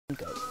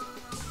Go.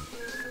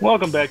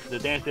 Welcome back to the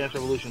Dance Dance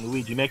Revolution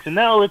Luigi mix, and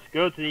now let's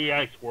go to the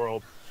ice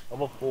world.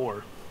 Level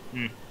 4.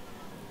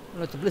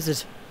 Like the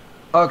blizzard.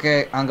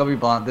 Okay, I'm gonna be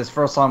blunt. This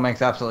first song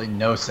makes absolutely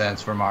no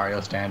sense for Mario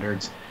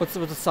standards. What's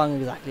the song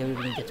exactly? We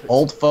can get to it.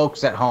 Old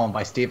Folks at Home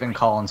by Stephen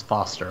Collins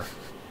Foster.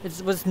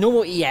 It's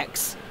normal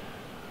EX.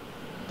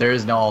 There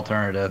is no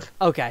alternative.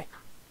 Okay.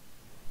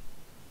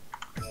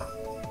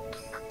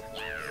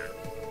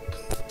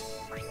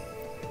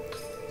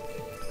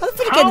 How the fuck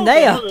did it get in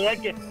there?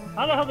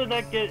 How the hell did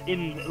that get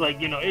in?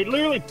 Like, you know, it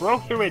literally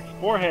broke through its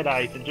forehead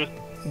ice and just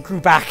Grew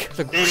back. It's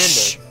like, stayed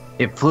in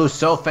there. It flew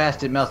so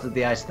fast it melted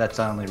the ice that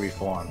suddenly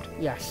reformed.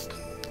 Yes.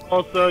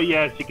 Also,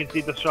 yes, you can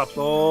see the shops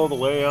all the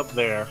way up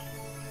there.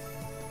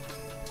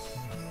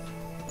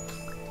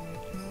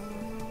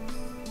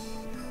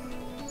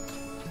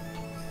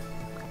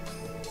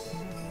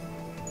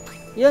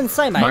 You didn't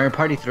say, mate. Mario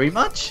Party 3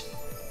 much?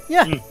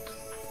 Yeah.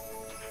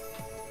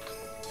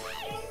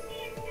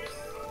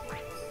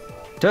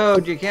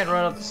 Toad, you can't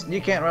run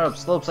up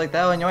slopes like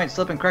that when you ain't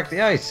slip and crack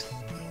the ice.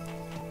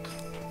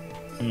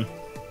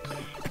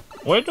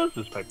 Where does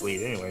this pipe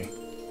lead anyway?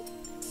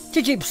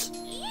 Jeeps.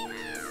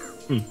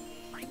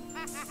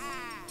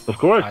 Of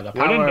course. By the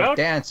when in power doubt, of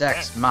Dance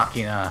X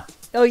Machina.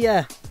 Oh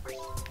yeah.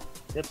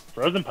 Yep,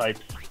 frozen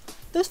pipes.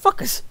 Those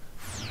fuckers.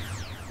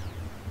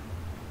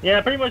 Yeah,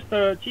 pretty much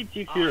the cheap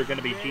Jeeps here are going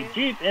to be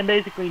cheap and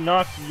basically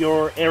knock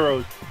your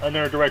arrows in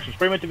their directions.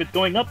 Pretty much if it's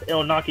going up,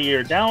 it'll knock you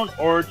either down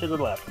or to the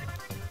left.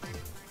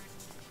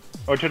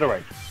 Or to the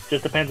right.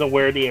 Just depends on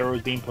where the arrow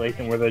is being placed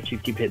and where the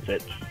cheap hits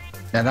it.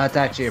 Now that's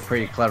actually a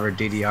pretty clever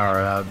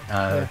DDR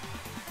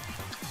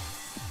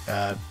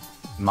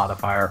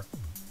modifier.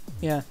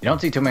 Yeah. You don't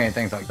see too many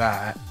things like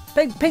that.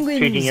 Penguins.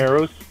 Changing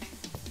arrows.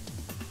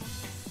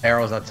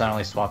 Arrows that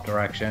suddenly swap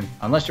direction.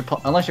 Unless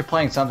you're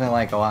playing something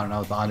like, oh, I don't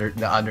know, the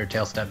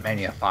Undertale Step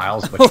Mania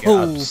files, which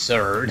get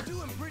absurd.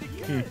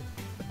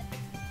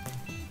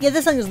 Yeah,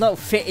 this thing does not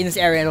fit in this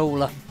area at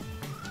all. It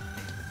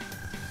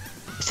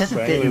doesn't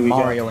Right, fit in we got-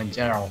 Mario in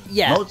general.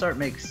 Yeah. Mozart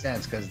makes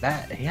sense because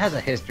he has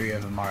a history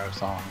of Mario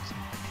songs.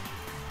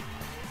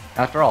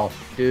 After all,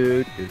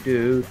 do do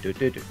do do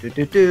do do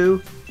do do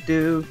do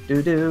do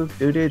do do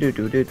do do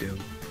do do do.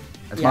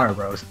 That's Yeah. Mario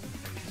Bros.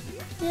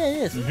 Yeah,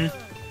 it is.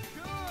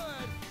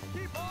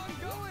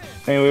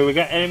 Anyway, we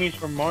got enemies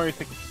from Mario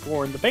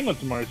 64 and the penguins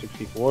from Mario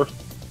 64.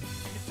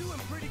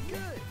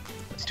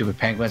 Stupid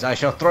penguins! I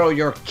shall throw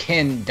your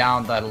kin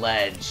down the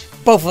ledge.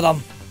 Both of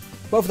them.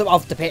 Both of them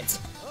off the pit.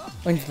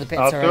 Into the pit,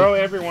 I'll sorry. throw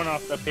everyone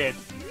off the pit.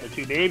 The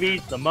two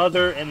babies, the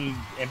mother, and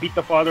beat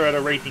the father at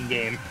a racing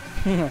game.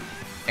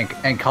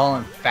 And call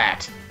him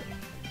fat.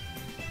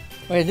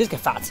 Wait, this guy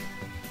fat.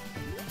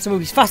 So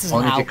he's fast as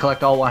Only if now. you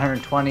collect all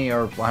 120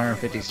 or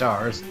 150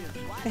 stars.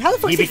 How the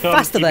fuck is he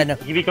faster then?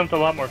 He becomes a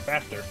lot more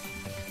faster.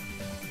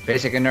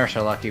 Basic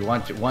inertia, Lucky.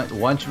 Once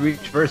you reach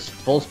first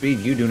full speed,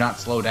 you do not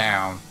slow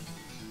down.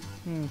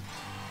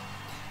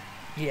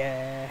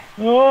 Yeah.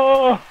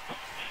 Oh!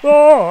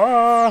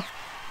 Oh!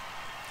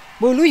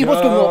 Well, Luigi,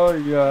 what's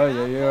going on?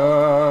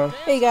 Yeah.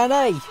 Hey, you got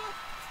an A.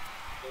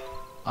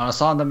 On a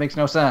song that makes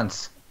no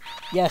sense.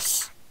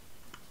 Yes.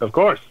 Of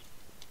course.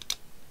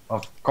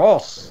 Of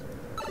course.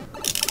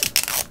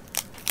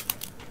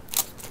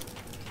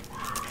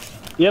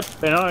 Yep,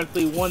 and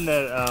honestly, one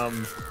that,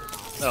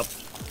 oh,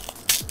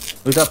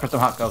 Who's up for some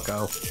hot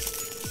cocoa?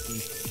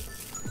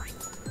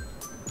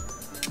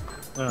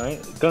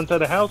 alright. Go inside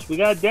the house, we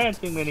got a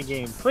dancing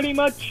minigame. Pretty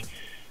much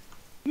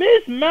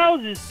Miss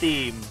Mouse's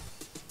theme.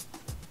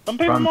 From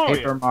Paper From Mario.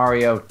 Paper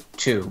Mario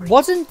 2.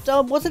 Wasn't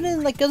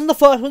in like isn't the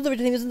first one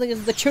everything isn't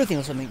like the chill thing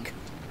or something?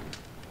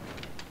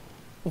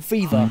 Or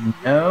Fever.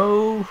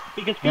 No.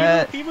 Because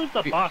Fever's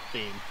the boss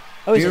theme.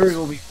 Oh, is Fever it?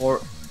 will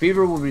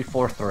be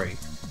 4-3.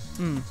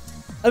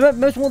 I remember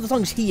most one of the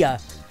songs here.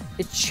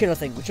 It's chill, I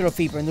think. Chill or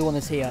Fever, and the one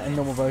that's here in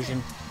normal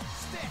version.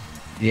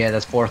 Yeah,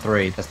 that's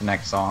 4-3. That's the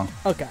next song.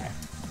 Okay.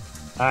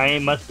 I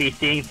must be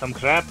seeing some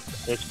crap.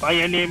 There's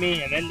fire near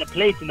me, and then the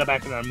plates in the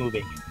background are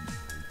moving.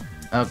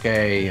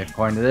 Okay,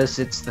 according to this,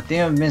 it's the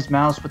theme of Ms.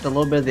 Mouse with a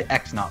little bit of the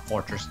X-Naut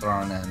Fortress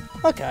thrown in.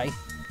 Okay.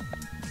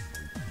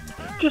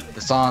 Just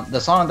The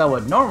song that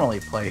would normally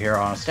play here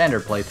on a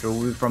standard playthrough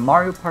would be from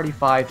Mario Party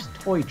 5's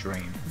Toy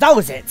Dream. That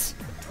was it.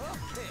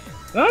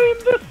 I'm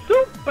the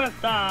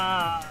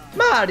superstar!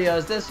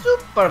 Mario's the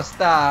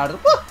superstar!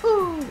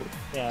 Woohoo!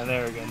 Yeah,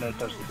 there we go. No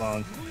touch the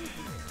song.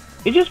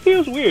 It just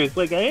feels weird. It's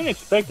like I didn't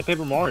expect the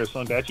Paper Mario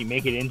song to actually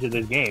make it into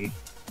this game.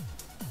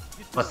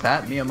 What's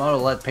that?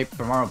 Miyamoto let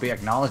Paper Mario be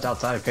acknowledged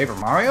outside of Paper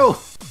Mario?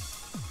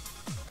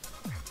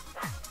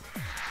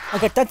 I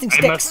got dancing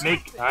sticks.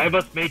 I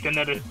must make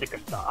another sticker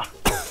star.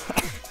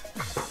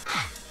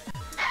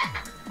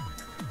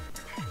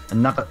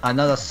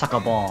 Another sucker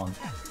ball.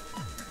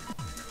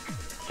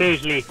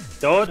 Seriously,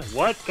 Toad,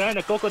 what kind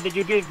of cocoa did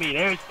you give me?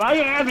 There's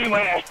fire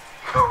everywhere!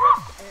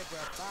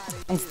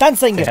 I'm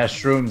dancing. It has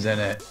shrooms in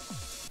it.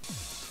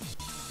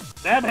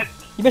 Damn it!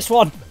 You missed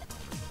one.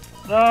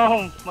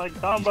 No, my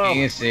combo.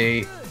 You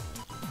see.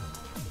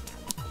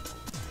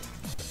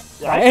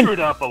 Yeah, I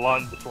screwed up a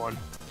lot in this one.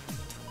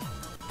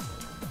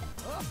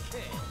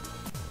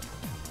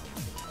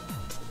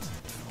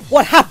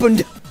 What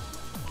happened?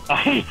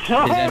 I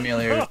don't His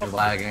emulators are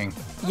lagging.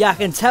 Yeah, I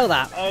can tell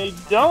that. I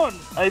don't.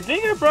 I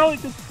think I probably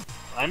just...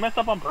 I messed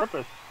up on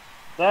purpose.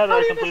 That How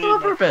I do you miss completely... it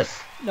on purpose?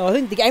 No, I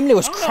think the emulator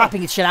was I don't know.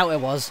 crapping its shit out, it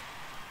was.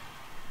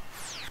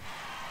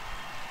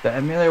 The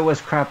emulator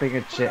was crapping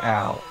its shit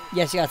out.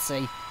 Yes, you gotta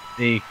see.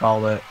 D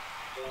called it.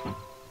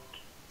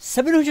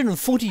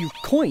 740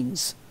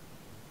 coins?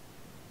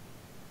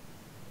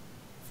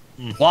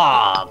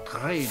 Wow,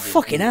 crazy.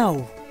 Fucking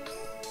hell.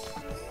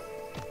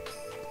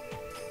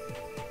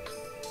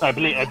 I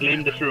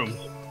blame the shrooms.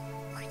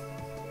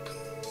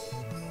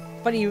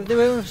 But they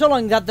were so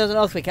long that there was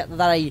an earthquake that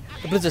the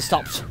blizzard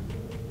stopped.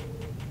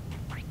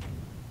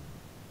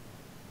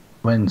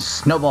 When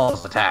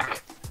snowballs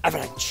attack.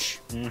 Avalanche.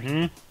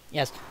 Mm-hmm.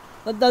 Yes.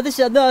 No, this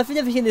no, I've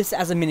never seen this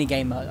as a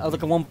minigame,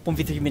 like a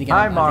 1v3 minigame.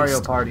 Hi, at Mario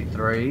least. Party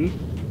 3.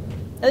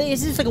 I think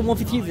it's just like a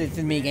 1v3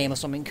 minigame or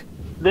something.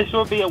 This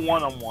will be a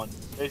one-on-one.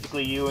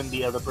 Basically, you and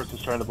the other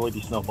person's trying to avoid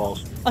these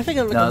snowballs. I think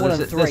it's like No, a 1 this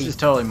on is, 3. this is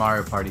totally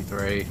Mario Party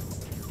 3.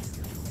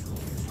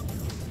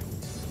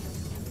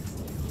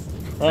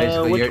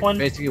 Basically, Which one?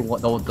 basically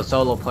the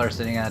solo player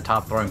sitting at the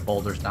top throwing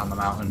boulders down the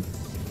mountain.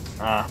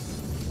 Ah.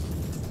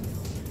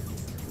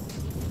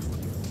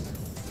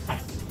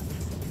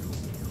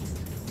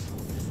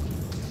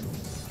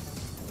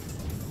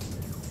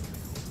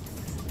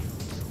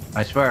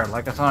 I swear,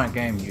 like a Sonic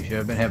game, you should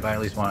have been hit by at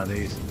least one of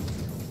these.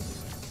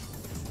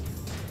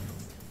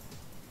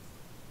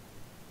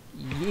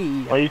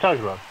 Yeah. What are you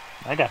talking about?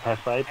 I got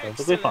past by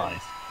perfectly fine.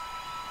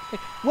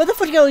 Where the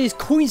fuck did you get all these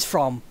coins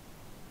from?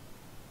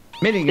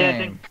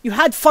 Minigame! You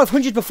had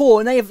 500 before,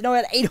 and now you're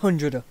at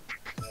 800.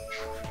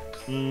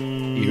 You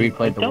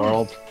replayed the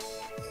world.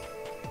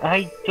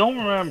 I don't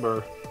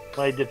remember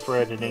what I did for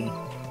editing.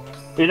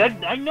 Because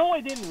I know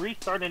I didn't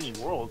restart any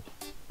worlds.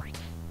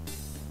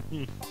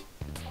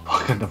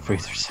 Look at the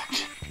freezer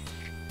section.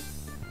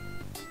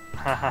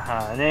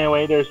 Hahaha. And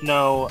anyway, there's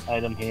no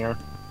item here.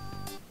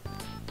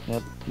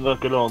 Yep.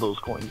 Look at all those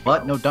coins.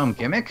 What? No dumb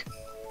gimmick?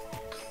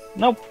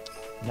 Nope.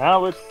 Now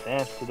let's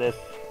dance to this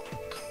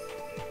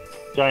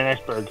giant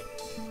iceberg.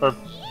 Or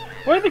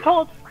what do they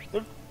call it?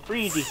 They're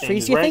freezy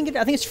things, Freezy, right?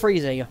 I think it's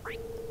Freezy.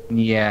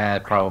 Yeah,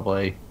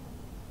 probably.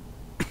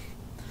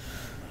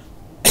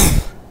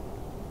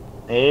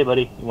 Hey,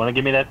 buddy, you want to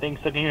give me that thing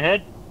stuck in your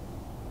head?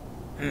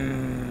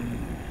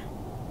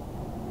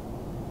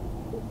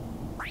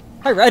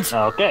 Hi, Red.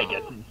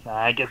 Okay,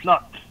 I guess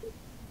not.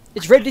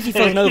 It's Red Dizzy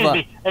frozen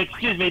over.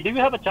 Excuse me, do you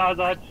have a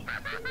Charizard?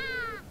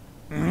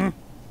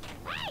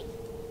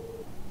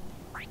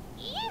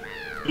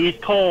 He's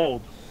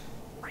cold.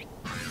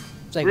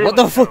 It's like, what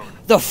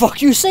the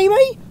fuck you say,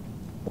 mate?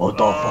 What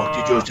the fuck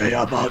did you say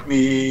about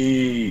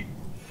me?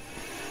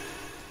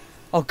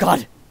 Oh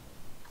god.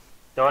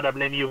 Don't I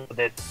blame you for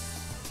this?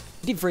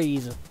 Deep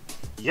freeze.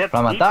 Yep,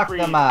 From a deep Dr.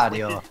 freeze,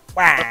 Mario. which is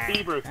a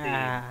fever seed.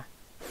 Ah.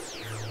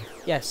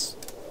 Yes.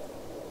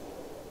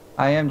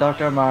 I am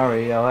Dr.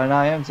 Mario and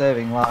I am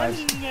saving lives.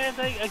 Yes,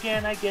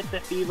 I get the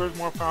fever's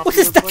more popular. What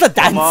is that, but a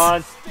dance? Come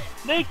on.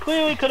 They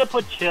clearly could have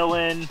put chill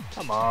in.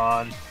 Come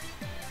on.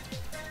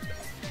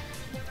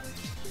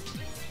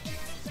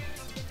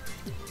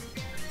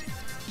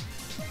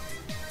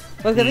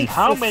 Look, I think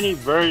How many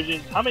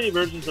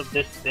versions of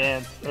this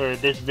dance or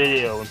this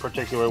video in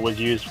particular was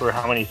used for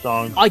how many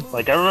songs? I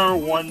remember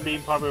one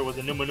being popular was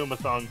a Numa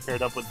song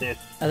paired up with this.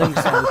 I think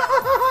so.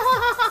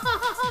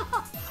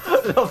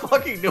 The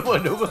fucking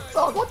Numa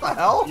song, what the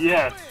hell?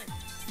 Yes.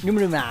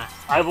 Numa.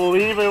 I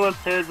believe it was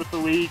paired with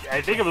Luigi. I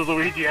think it was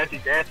Luigi actually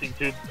dancing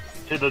to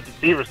the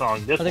fever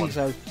song. This I think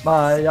one. so.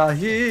 Maya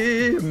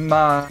he,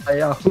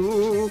 Maya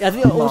who. Yeah, I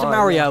think it was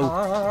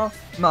Mario.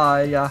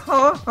 Maya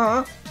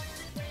ha.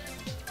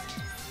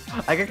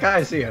 I can kind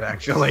of see it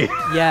actually.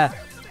 Yeah.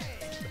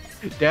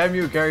 Damn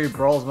you, Gary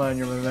Brolsma, and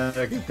your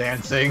mimetic is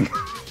dancing.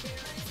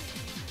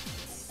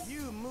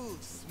 You move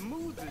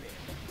smoothly.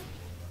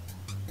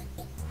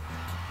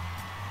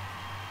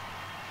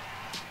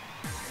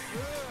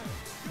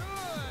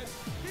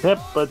 Yep,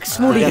 but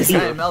Smoothie yeah, is I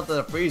fever. melted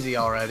a freezy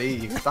already.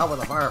 You can stop with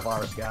the fire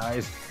flowers,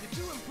 guys.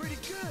 You're doing pretty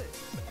good.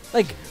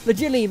 Like,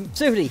 legitimately,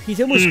 seriously, he's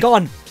almost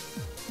gone.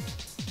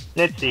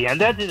 Let's see, and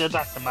that is a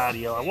Dr.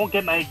 Mario. I won't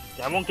get my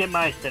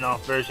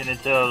spin-off version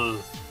until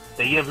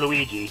the year of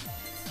Luigi.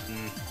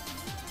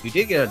 You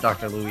did get a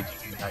Dr. Luigi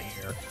that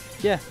year.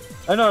 Yeah.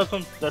 I know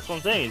that's what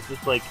I'm saying. It's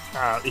just like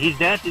he's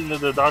dancing to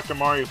the Dr.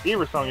 Mario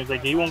Fever song. It's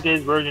like he won't get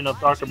his version of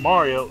Dr.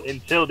 Mario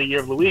until the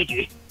year of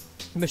Luigi.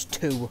 He missed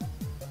 2,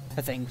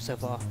 I think, so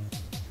far.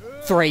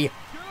 3.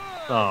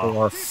 Oh.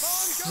 Was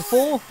it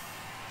 4?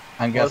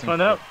 I'm Let's guessing.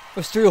 find out. It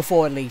was 3 or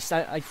 4 at least.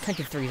 I can't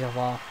give 3 so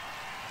far.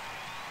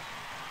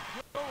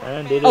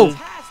 And it is.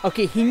 Oh,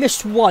 okay, he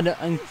missed 1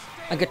 and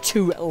got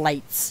 2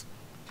 lates.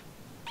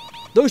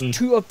 Those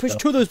 2 are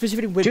two of those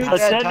specifically with Two But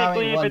dead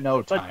technically, timing, one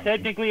no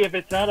timing. if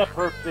it's not a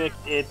perfect,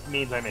 it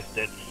means I missed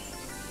it.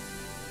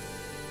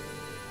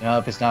 You know,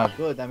 if it's not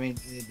good, that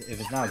means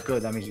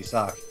you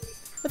suck.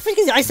 The thing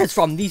is, I said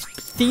from these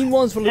theme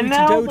ones for And Luigi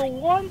now Toad. the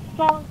one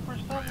song, for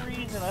some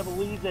reason, I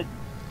believe that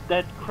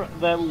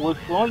that was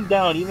slowing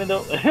down, even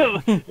though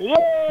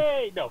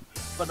yay no,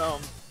 but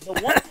the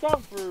one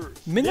song for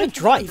Midnight this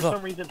Drive for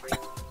some reason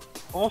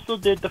also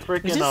did the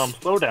freaking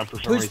slow down for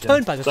some Who's reason.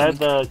 Turnpike or So I had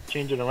to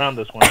change it around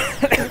this one.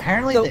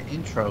 Apparently So- the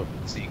intro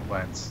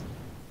sequence.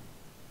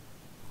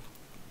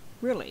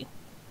 Really?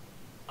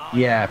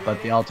 Yeah,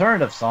 but the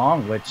alternative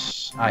song,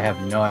 which I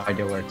have no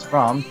idea where it's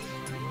from,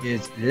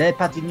 is Le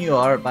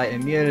Patineur by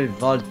Emile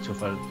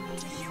Waldteufel.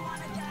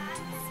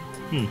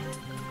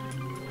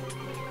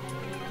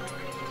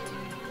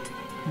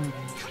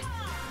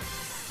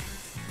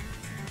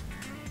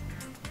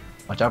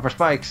 Watch out for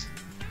spikes.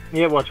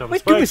 Yeah, watch out for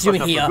What's spikes, Goombas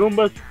doing watch out here? for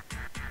Goombas.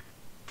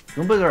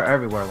 Goombas are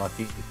everywhere,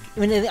 Lucky. I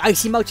mean, in the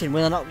icy mountain,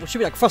 when they're not, should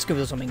be like frost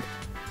Goombas or something.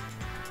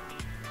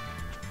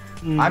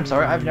 I'm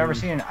sorry, I've never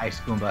seen an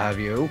ice Goomba, have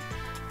you?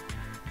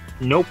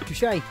 Nope.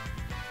 Touche.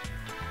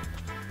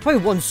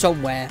 Probably one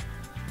somewhere.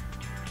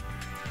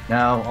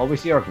 No, all we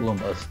see are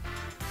Gloombas.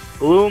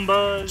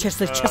 Goombas.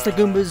 Chester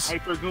Goombas.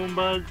 Hyper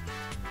Goombas.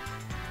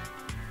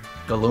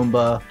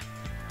 Galoomba.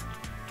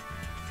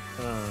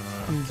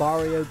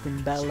 Mario,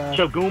 Goombella.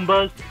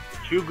 Chagoombas.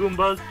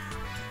 Chugoombas.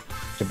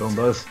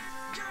 Chaboombas.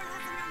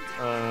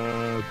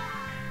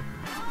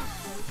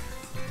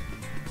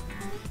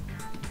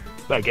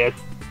 I guess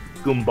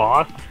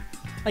Goombas.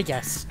 I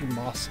guess.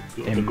 Goombas.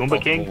 The In Goomba multiple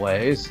King.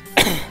 ways.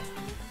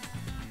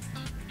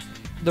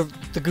 The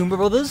Goomba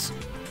Brothers?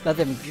 Not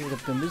them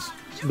Goombas.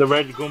 The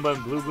red Goomba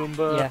and blue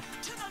Goomba. Yeah.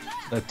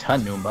 The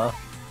Tanumba.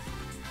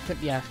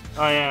 Yeah.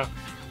 Oh yeah.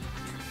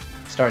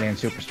 Starting in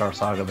Superstar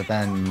Saga, but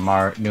then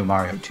New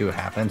Mario 2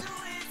 happened.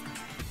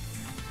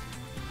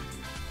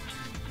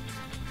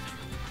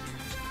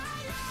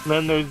 And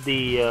then there's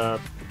the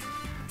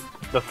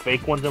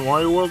fake ones in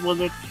Wario World, was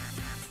it?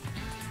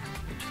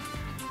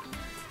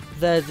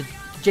 The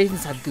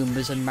Jason's had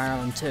Goombas and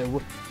Marilyn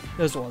too.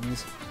 Those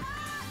ones.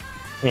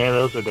 Yeah,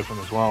 those are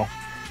different as well.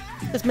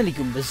 There's many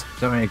Goombas.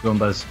 So many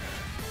Goombas.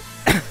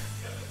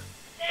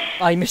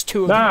 I missed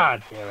two of them. Ah,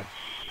 damn it.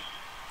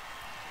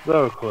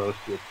 So close,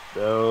 yet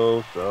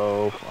so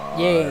far.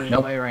 Yay.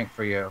 No A rank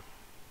for you.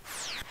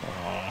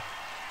 Oh.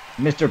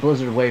 Mr.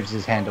 Blizzard waves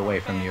his hand away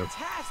from you.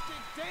 Fantastic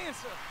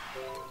dancer.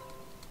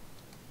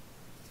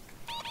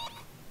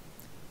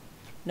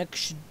 Next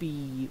should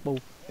be... Well,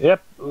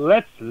 Yep,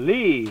 let's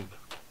leave.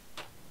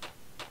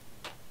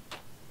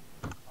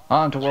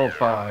 On to World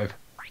 5.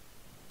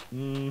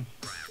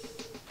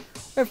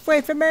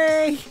 wait for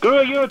me!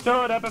 Screw you,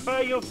 Toad, I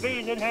prefer you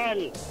freeze in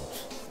hell.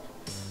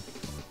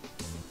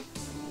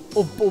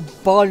 Or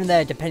barn in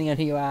there, depending on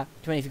who you are.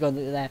 Depending if you're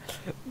going there.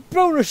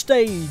 Bonus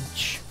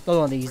stage! Those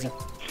aren't easy.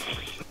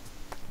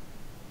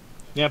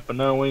 Yep, but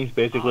no wings,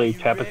 basically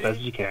tap as fast as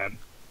you can.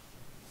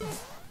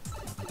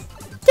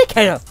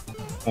 Dickheader!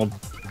 Well,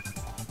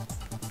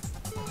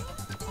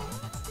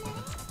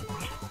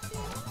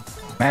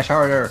 Mash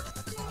harder.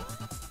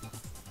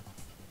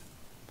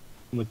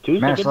 with 2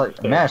 Mash seconds like, to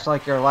spare. mash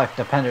like your life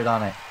depended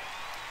on it.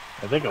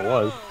 I think it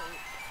was.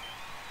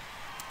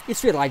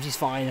 It's 3 lives, he's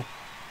fine.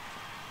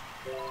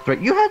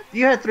 But you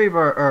had 3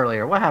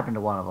 earlier. What happened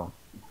to one of them?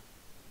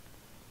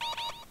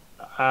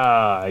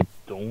 I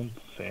don't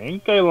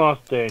think I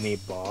lost any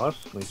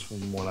boss, at least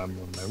from what I'm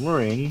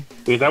remembering.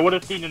 Because I would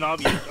have seen an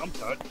obvious jump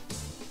cut.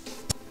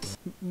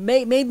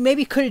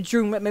 Maybe could have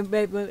during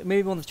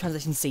maybe one of the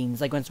transition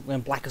scenes, like when it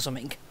went black or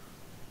something.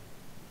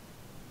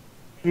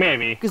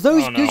 Maybe. Because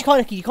those I don't know.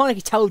 you can't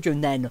actually tell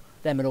during them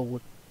at all.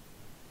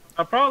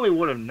 I probably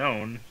would have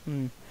known.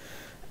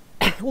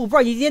 Well,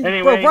 Brian, you didn't.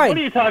 Anyway, well, Brian, what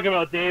are you talking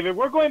about, David?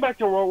 We're going back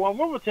to World 1.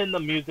 We're pretending the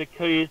music,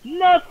 please.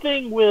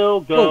 Nothing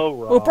will go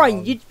wrong. well,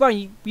 Brian, you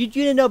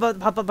didn't know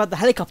about the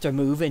helicopter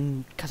move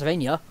in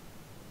Castlevania.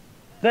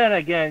 Then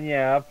again,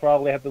 yeah, I'll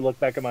probably have to look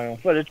back at my own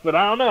footage, but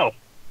I don't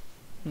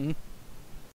know.